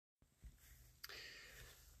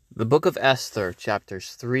The Book of Esther,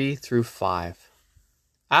 chapters 3 through 5.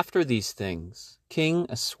 After these things, King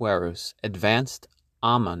Ahasuerus advanced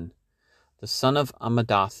Aman, the son of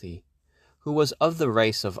Amadathi, who was of the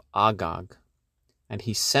race of Agag, and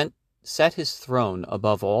he set his throne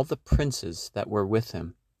above all the princes that were with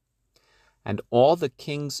him. And all the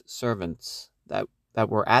king's servants that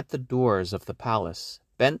were at the doors of the palace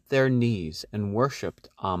bent their knees and worshipped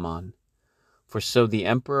Aman, for so the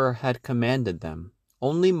emperor had commanded them.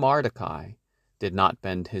 Only Mordecai did not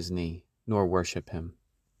bend his knee, nor worship him.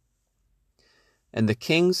 And the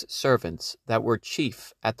king's servants that were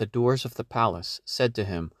chief at the doors of the palace said to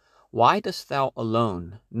him, Why dost thou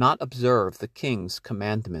alone not observe the king's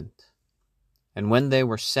commandment? And when they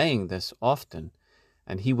were saying this often,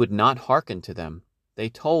 and he would not hearken to them, they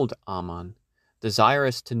told Aman,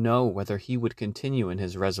 desirous to know whether he would continue in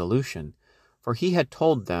his resolution, for he had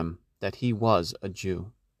told them that he was a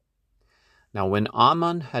Jew. Now when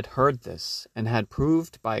Aman had heard this, and had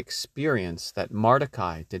proved by experience that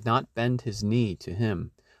Mordecai did not bend his knee to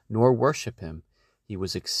him, nor worship him, he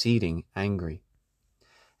was exceeding angry.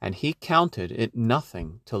 And he counted it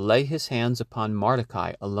nothing to lay his hands upon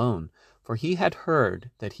Mordecai alone, for he had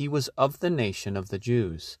heard that he was of the nation of the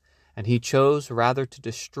Jews, and he chose rather to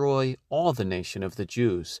destroy all the nation of the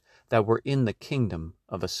Jews that were in the kingdom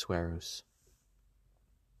of Ahasuerus.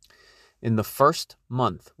 In the first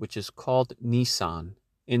month, which is called Nisan,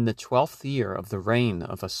 in the 12th year of the reign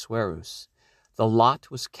of Ahasuerus, the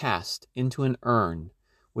lot was cast into an urn,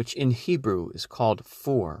 which in Hebrew is called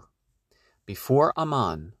Phor, before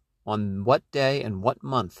Aman, on what day and what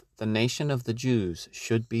month the nation of the Jews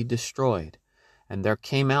should be destroyed. And there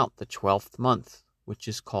came out the 12th month, which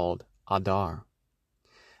is called Adar.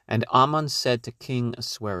 And Aman said to King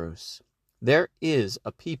Ahasuerus, There is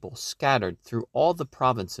a people scattered through all the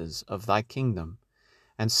provinces of thy kingdom,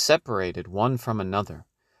 and separated one from another,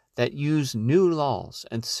 that use new laws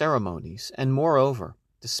and ceremonies, and moreover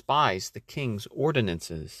despise the king's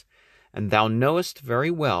ordinances. And thou knowest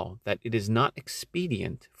very well that it is not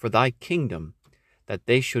expedient for thy kingdom that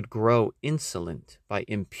they should grow insolent by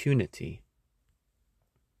impunity.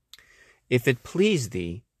 If it please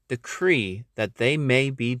thee, decree that they may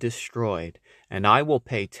be destroyed, and I will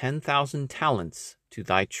pay 10,000 talents to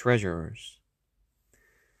thy treasurers.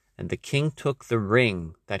 And the king took the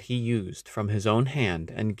ring that he used from his own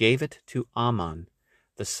hand, and gave it to Aman,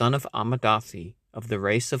 the son of Amadathi, of the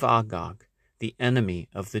race of Agag, the enemy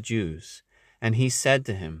of the Jews. And he said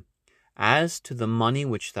to him, As to the money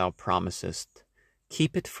which thou promisest,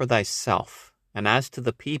 keep it for thyself, and as to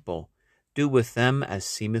the people, do with them as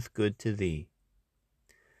seemeth good to thee.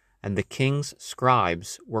 And the king's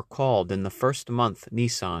scribes were called in the first month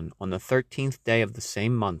Nisan, on the 13th day of the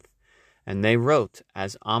same month, and they wrote,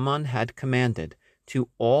 as Aman had commanded, to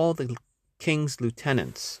all the king's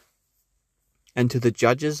lieutenants, and to the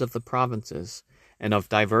judges of the provinces, and of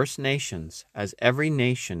diverse nations, as every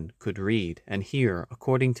nation could read and hear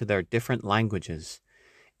according to their different languages,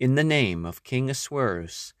 in the name of King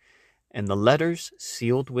Ahasuerus. And the letters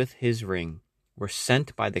sealed with his ring were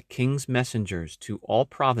sent by the king's messengers to all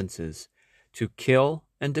provinces, to kill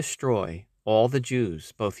and destroy all the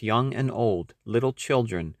Jews, both young and old, little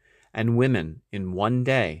children and women, in one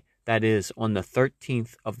day, that is, on the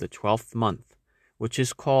 13th of the 12th month, which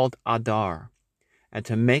is called Adar, and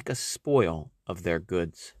to make a spoil of their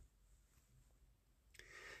goods.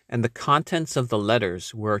 And the contents of the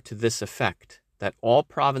letters were to this effect, that all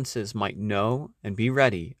provinces might know and be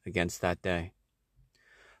ready against that day.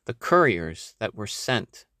 The couriers that were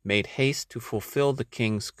sent made haste to fulfill the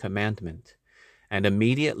king's commandment, and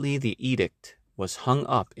immediately the edict was hung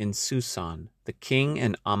up in Susan, the king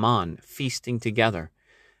and Aman feasting together,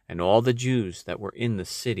 and all the Jews that were in the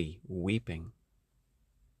city weeping.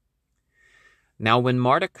 Now when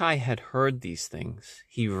Mordecai had heard these things,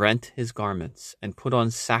 he rent his garments, and put on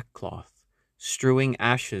sackcloth, strewing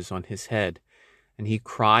ashes on his head, and he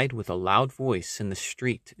cried with a loud voice in the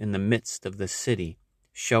street in the midst of the city,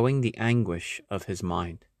 showing the anguish of his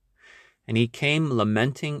mind. And he came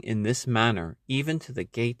lamenting in this manner even to the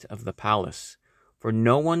gate of the palace, for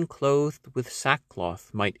no one clothed with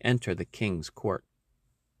sackcloth might enter the king's court.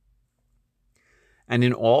 And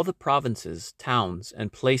in all the provinces, towns,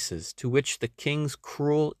 and places to which the king's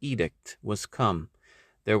cruel edict was come,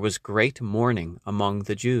 there was great mourning among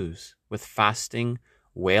the Jews, with fasting,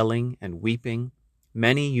 wailing, and weeping,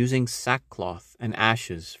 many using sackcloth and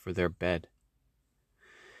ashes for their bed.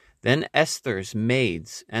 Then Esther's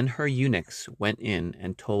maids and her eunuchs went in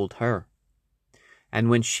and told her. And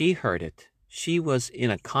when she heard it, she was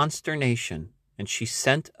in a consternation, and she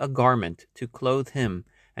sent a garment to clothe him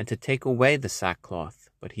and to take away the sackcloth,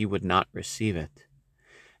 but he would not receive it.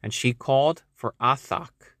 And she called for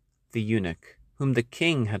Athach, the eunuch, whom the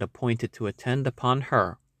king had appointed to attend upon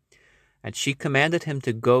her, and she commanded him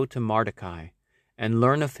to go to Mordecai and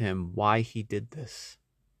learn of him why he did this.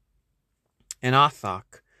 And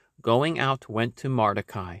Athach, going out, went to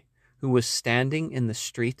Mordecai, who was standing in the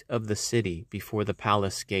street of the city before the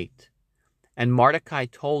palace gate. And Mordecai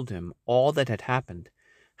told him all that had happened,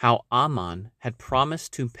 how Haman had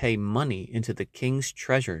promised to pay money into the king's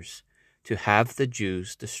treasures to have the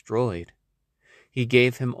Jews destroyed. He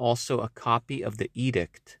gave him also a copy of the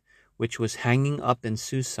edict which was hanging up in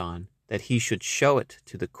Susan, that he should show it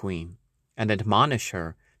to the queen, and admonish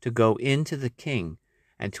her to go in to the king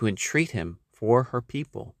and to entreat him for her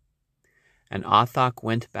people. And Athach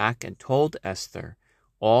went back and told Esther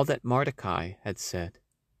all that Mordecai had said.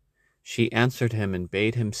 She answered him and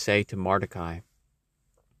bade him say to Mordecai,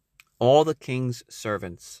 all the king's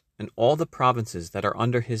servants and all the provinces that are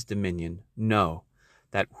under his dominion know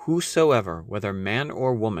that whosoever, whether man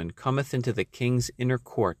or woman, cometh into the king's inner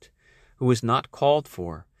court, who is not called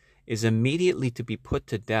for, is immediately to be put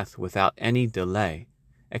to death without any delay,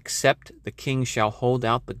 except the king shall hold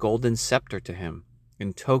out the golden scepter to him,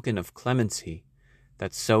 in token of clemency,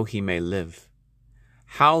 that so he may live.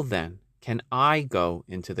 How then can I go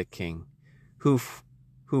into the king, who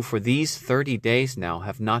for these 30 days now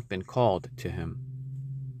have not been called to him?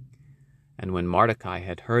 And when Mordecai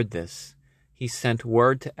had heard this, he sent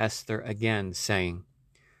word to Esther again, saying,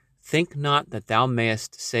 think not that thou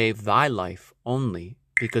mayest save thy life only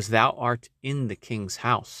because thou art in the king's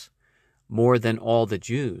house, more than all the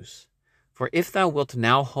Jews. For if thou wilt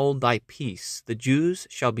now hold thy peace, the Jews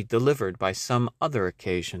shall be delivered by some other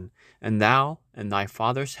occasion, and thou and thy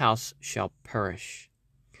father's house shall perish.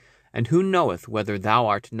 And who knoweth whether thou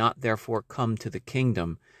art not therefore come to the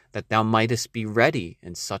kingdom, that thou mightest be ready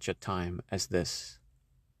in such a time as this?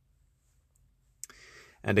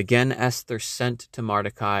 And again Esther sent to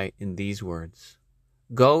Mordecai in these words,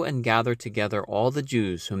 go and gather together all the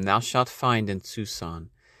Jews whom thou shalt find in Susan,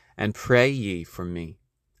 and pray ye for me,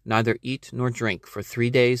 neither eat nor drink for 3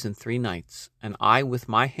 days and 3 nights, and I with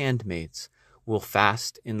my handmaids will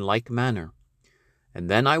fast in like manner. And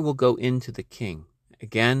then I will go in to the king,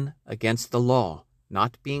 again against the law,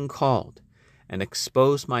 not being called, and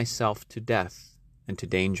expose myself to death and to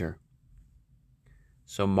danger.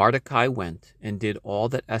 So Mordecai went and did all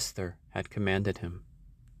that Esther had commanded him.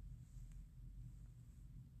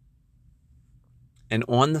 And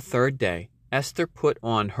on the 3rd day Esther put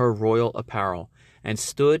on her royal apparel, and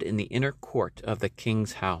stood in the inner court of the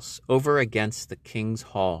king's house, over against the king's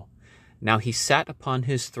hall. Now he sat upon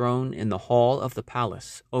his throne in the hall of the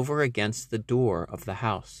palace, over against the door of the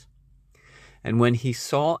house. And when he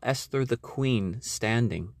saw Esther the queen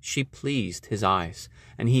standing, she pleased his eyes,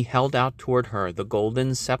 and he held out toward her the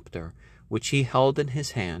golden scepter, which he held in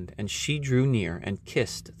his hand, and she drew near and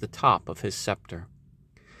kissed the top of his scepter.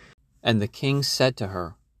 And the king said to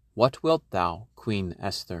her, what wilt thou, Queen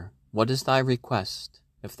Esther? What is thy request?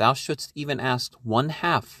 If thou shouldst even ask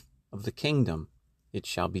 1/2 of the kingdom, it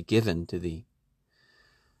shall be given to thee.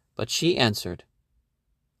 But she answered,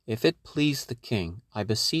 if it please the king, I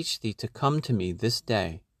beseech thee to come to me this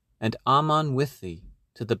day, and Haman with thee,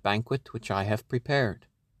 to the banquet which I have prepared.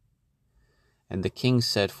 And the king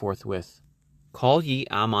said forthwith, call ye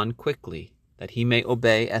Haman quickly, that he may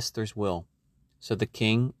obey Esther's will. So the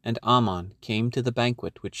king and Haman came to the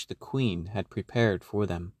banquet which the queen had prepared for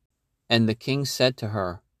them. And the king said to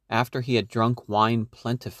her, after he had drunk wine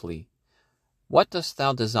plentifully, what dost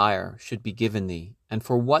thou desire should be given thee, and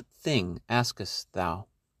for what thing askest thou?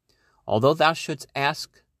 Although thou shouldst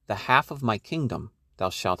ask the 1/2 of my kingdom, thou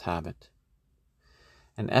shalt have it.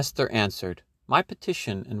 And Esther answered, my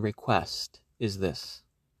petition and request is this.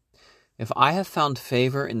 If I have found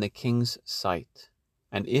favor in the king's sight,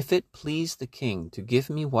 and if it please the king to give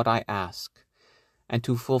me what I ask, and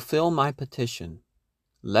to fulfill my petition,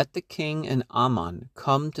 let the king and Haman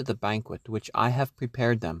come to the banquet which I have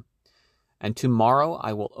prepared them, and tomorrow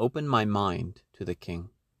I will open my mind to the king.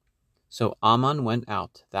 So Haman went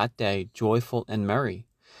out that day joyful and merry,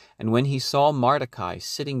 and when he saw Mordecai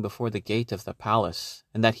sitting before the gate of the palace,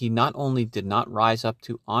 and that he not only did not rise up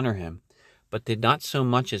to honor him, but did not so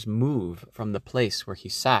much as move from the place where he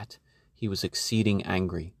sat, he was exceeding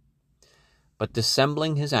angry. But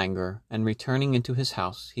dissembling his anger, and returning into his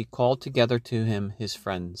house, he called together to him his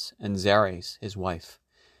friends, and Zeres his wife.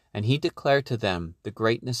 And he declared to them the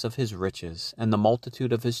greatness of his riches, and the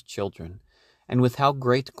multitude of his children, and with how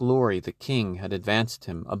great glory the king had advanced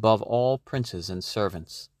him above all princes and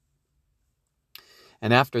servants.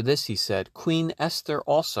 And after this he said, Queen Esther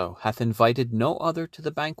also hath invited no other to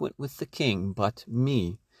the banquet with the king but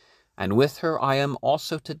me, and with her I am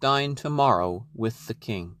also to dine tomorrow with the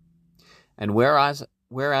king. And whereas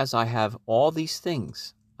I have all these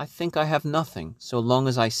things, I think I have nothing, so long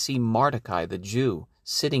as I see Mordecai the Jew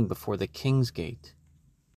sitting before the king's gate."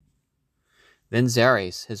 Then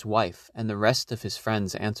Zeres, his wife, and the rest of his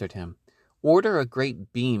friends answered him, "Order a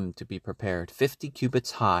great beam to be prepared, 50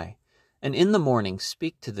 cubits high, and in the morning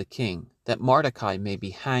speak to the king, that Mordecai may be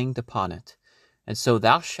hanged upon it. And so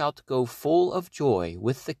thou shalt go full of joy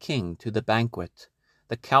with the king to the banquet."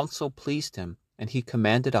 The counsel pleased him, and he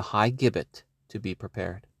commanded a high gibbet to be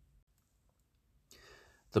prepared.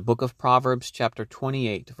 The book of Proverbs, chapter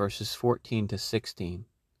 28, verses 14 to 16.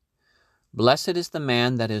 "Blessed is the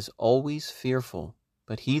man that is always fearful,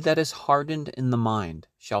 but he that is hardened in the mind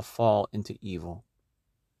shall fall into evil.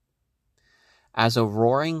 As a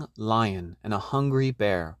roaring lion and a hungry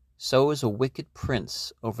bear, so is a wicked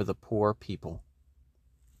prince over the poor people.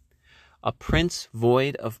 A prince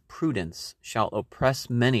void of prudence shall oppress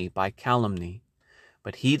many by calumny,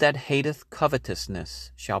 but he that hateth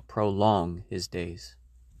covetousness shall prolong his days."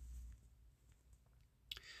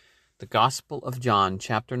 The Gospel of John,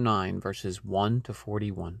 chapter 9, verses 1 to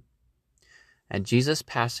 41. "And Jesus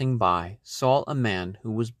passing by saw a man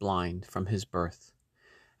who was blind from his birth.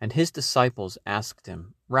 And his disciples asked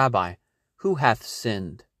him, Rabbi, who hath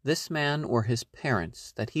sinned, this man or his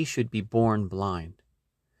parents, that he should be born blind?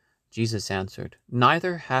 Jesus answered,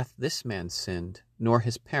 Neither hath this man sinned, nor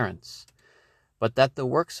his parents, but that the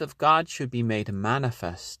works of God should be made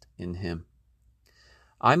manifest in him.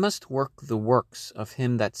 I must work the works of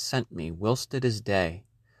him that sent me whilst it is day.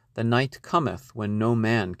 The night cometh when no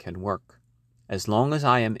man can work. As long as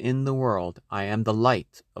I am in the world, I am the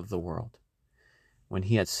light of the world." When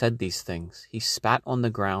he had said these things, he spat on the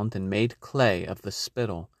ground and made clay of the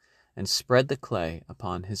spittle, and spread the clay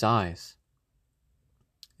upon his eyes,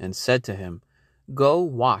 and said to him, Go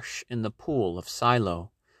wash in the pool of Siloam,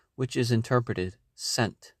 which is interpreted,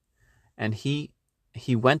 sent. And he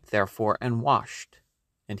went therefore and washed,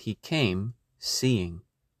 and he came seeing.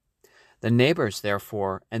 The neighbors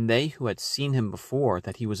therefore, and they who had seen him before,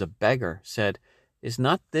 that he was a beggar, said, Is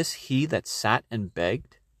not this he that sat and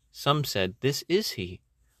begged? Some said, This is he.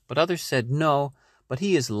 But others said, No, but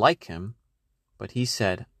he is like him. But he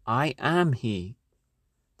said, I am he.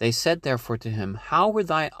 They said therefore to him, How were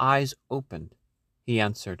thy eyes opened? He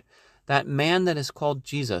answered, That man that is called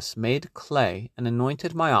Jesus made clay and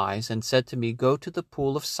anointed my eyes, and said to me, Go to the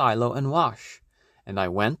pool of Siloam and wash. And I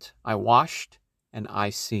went, I washed, and I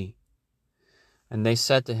see. And they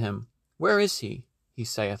said to him, Where is he? He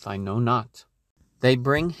saith, I know not. They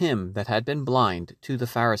bring him that had been blind to the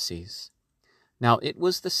Pharisees. Now it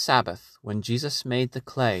was the Sabbath, when Jesus made the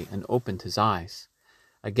clay and opened his eyes.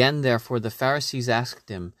 Again therefore the Pharisees asked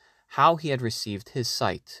him how he had received his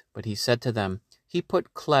sight. But he said to them, He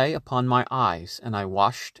put clay upon my eyes, and I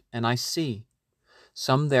washed, and I see.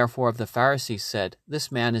 Some therefore of the Pharisees said,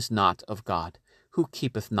 This man is not of God, who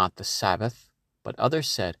keepeth not the Sabbath. But others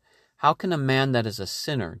said, How can a man that is a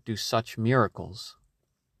sinner do such miracles?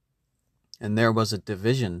 And there was a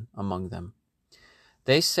division among them.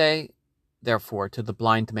 They say therefore to the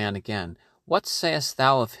blind man again, What sayest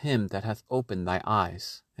thou of him that hath opened thy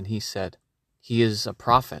eyes? And he said, He is a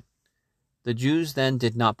prophet. The Jews then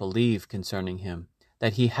did not believe concerning him,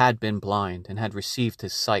 that he had been blind and had received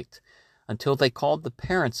his sight, until they called the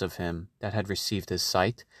parents of him that had received his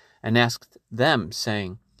sight, and asked them,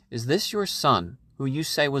 saying, Is this your son, who you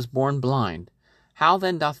say was born blind? How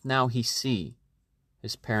then doth now he see?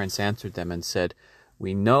 His parents answered them and said,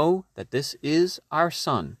 We know that this is our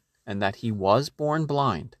son, and that he was born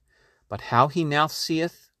blind. But how he now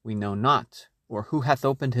seeth, we know not, or who hath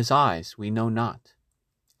opened his eyes, we know not.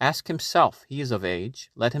 Ask himself, he is of age,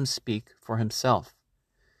 let him speak for himself.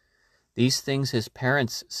 These things his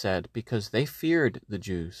parents said, because they feared the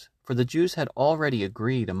Jews. For the Jews had already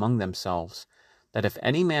agreed among themselves, that if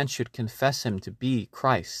any man should confess him to be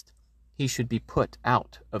Christ, he should be put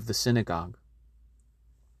out of the synagogue.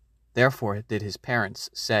 Therefore did his parents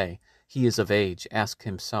say, He is of age, ask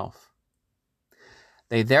himself.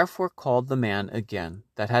 They therefore called the man again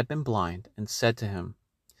that had been blind, and said to him,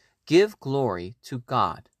 Give glory to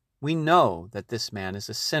God. We know that this man is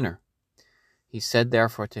a sinner. He said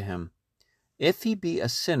therefore to him, If he be a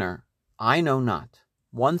sinner, I know not.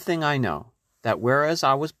 One thing I know, that whereas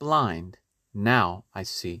I was blind, now I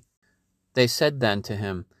see. They said then to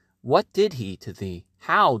him, What did he to thee?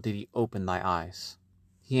 How did he open thy eyes?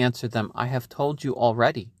 He answered them, I have told you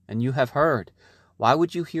already, and you have heard. Why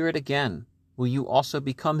would you hear it again? Will you also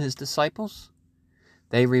become his disciples?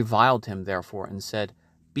 They reviled him therefore, and said,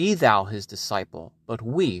 Be thou his disciple, but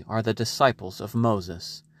we are the disciples of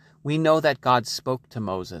Moses. We know that God spoke to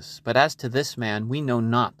Moses, but as to this man, we know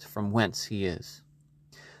not from whence he is.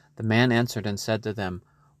 The man answered and said to them,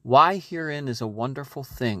 Why, herein is a wonderful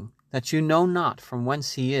thing, that you know not from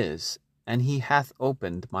whence he is, and he hath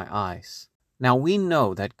opened my eyes. Now we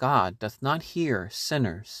know that God doth not hear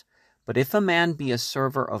sinners, but if a man be a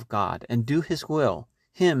server of God, and do his will,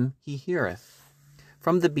 him he heareth.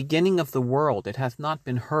 From the beginning of the world it hath not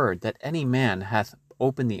been heard that any man hath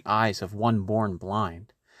opened the eyes of one born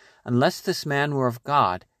blind. Unless this man were of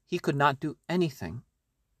God, he could not do anything.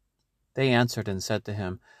 They answered and said to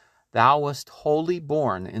him, Thou wast wholly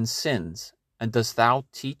born in sins, and dost thou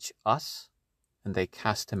teach us? And they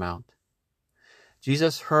cast him out.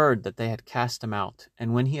 Jesus heard that they had cast him out,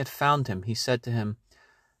 and when he had found him, he said to him,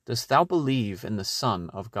 Dost thou believe in the Son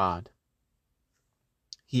of God?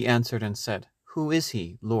 He answered and said, Who is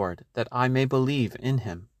he, Lord, that I may believe in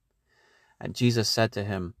him? And Jesus said to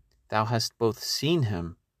him, Thou hast both seen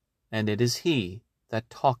him, and it is he that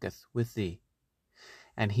talketh with thee.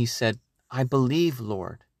 And he said, I believe,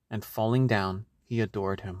 Lord. And falling down, he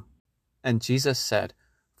adored him. And Jesus said,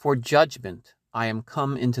 For judgment I am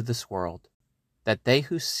come into this world, that they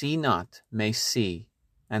who see not may see,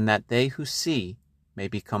 and that they who see may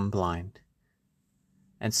become blind.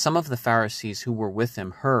 And some of the Pharisees who were with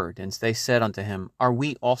him heard, and they said unto him, Are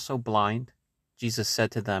we also blind? Jesus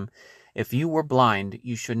said to them, If you were blind,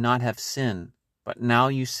 you should not have sin. But now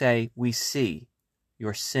you say, We see.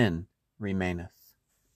 Your sin remaineth.